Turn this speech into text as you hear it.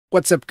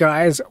What's up,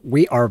 guys?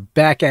 We are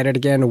back at it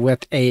again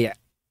with a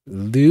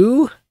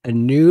new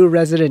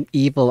Resident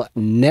Evil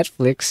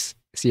Netflix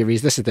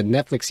series. This is the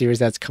Netflix series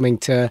that's coming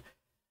to.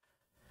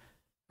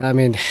 I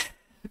mean,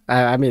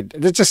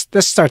 let's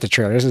start the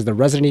trailer. This is the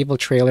Resident Evil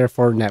trailer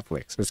for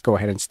Netflix. Let's go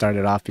ahead and start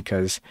it off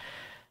because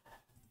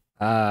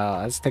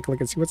let's take a look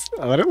and see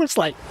what it looks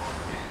like.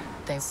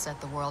 They said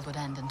the world would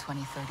end in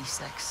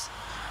 2036,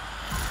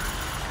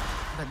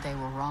 but they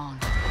were wrong.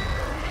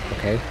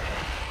 Okay.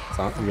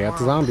 So we have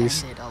the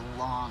zombies. Ended a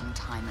long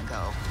time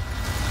ago.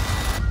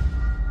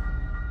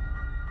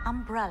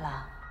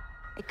 Umbrella,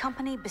 a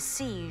company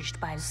besieged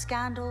by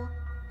scandal,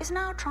 is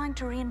now trying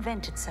to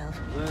reinvent itself.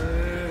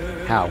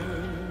 How?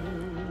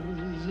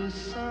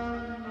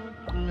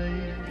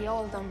 The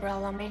old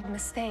Umbrella made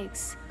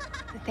mistakes.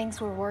 The things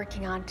we're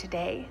working on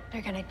today,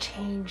 they're gonna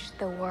change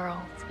the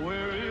world.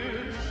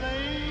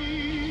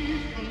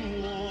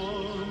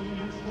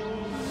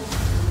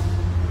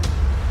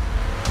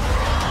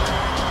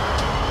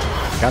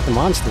 Got the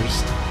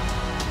monsters.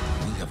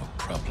 We have a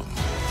problem.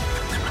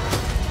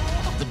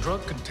 The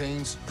drug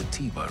contains the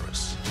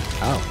T-virus.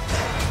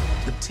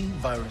 Oh. The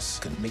T-virus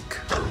can make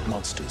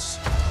monsters.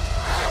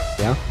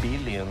 Yeah?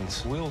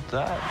 Billions will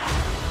die.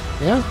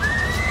 Yeah?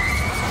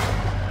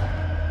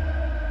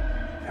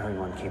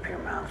 Everyone keep your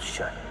mouths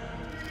shut.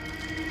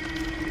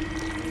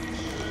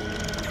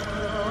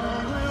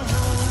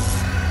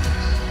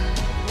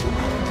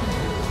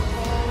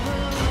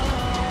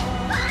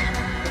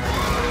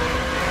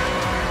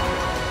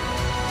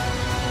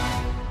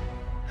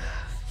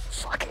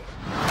 Fuck it.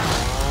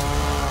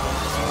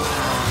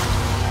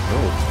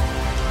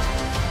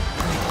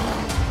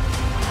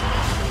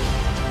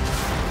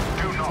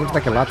 Seems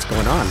like a lot's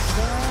going on.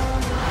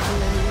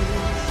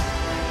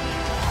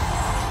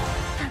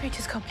 Marriage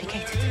is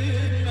complicated.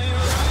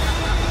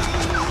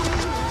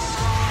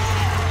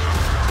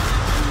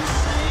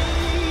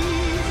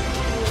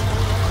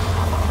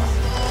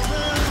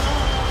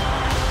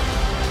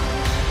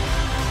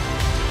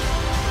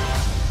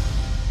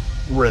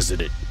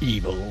 Resident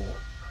Evil.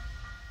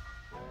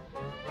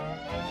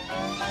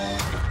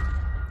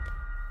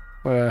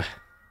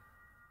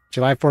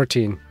 July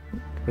 14,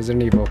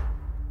 Resident Evil.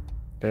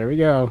 There we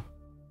go.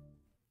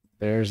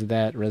 There's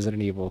that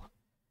Resident Evil.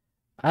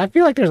 I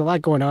feel like there's a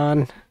lot going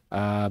on.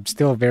 I'm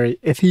still very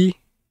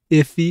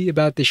iffy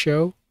about the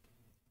show.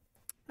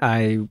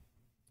 I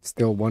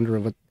still wonder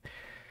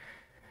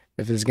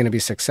if it's going to be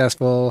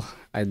successful.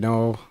 I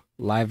know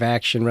live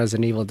action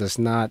Resident Evil does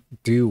not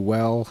do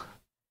well,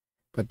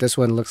 but this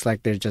one looks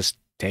like they're just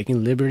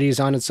taking liberties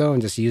on its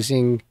own, just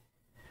using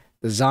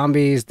the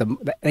zombies,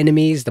 the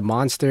enemies, the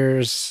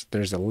monsters.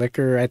 There's a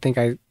licker. I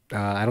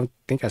don't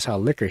think I saw a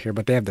licker here,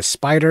 but they have the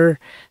spider.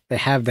 They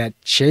have the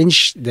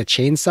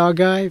chainsaw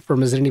guy from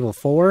Resident Evil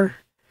 4,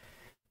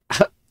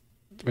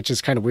 which is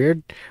kind of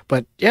weird.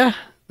 But yeah,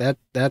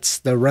 that's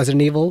the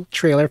Resident Evil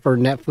trailer for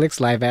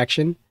Netflix live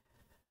action.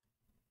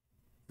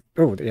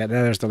 Oh, yeah,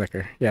 there's the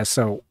licker. Yeah,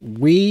 so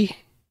we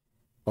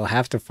will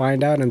have to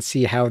find out and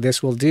see how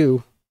this will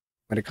do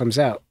when it comes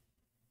out.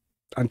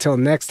 Until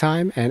next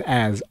time, and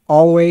as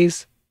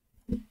always,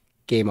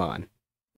 game on.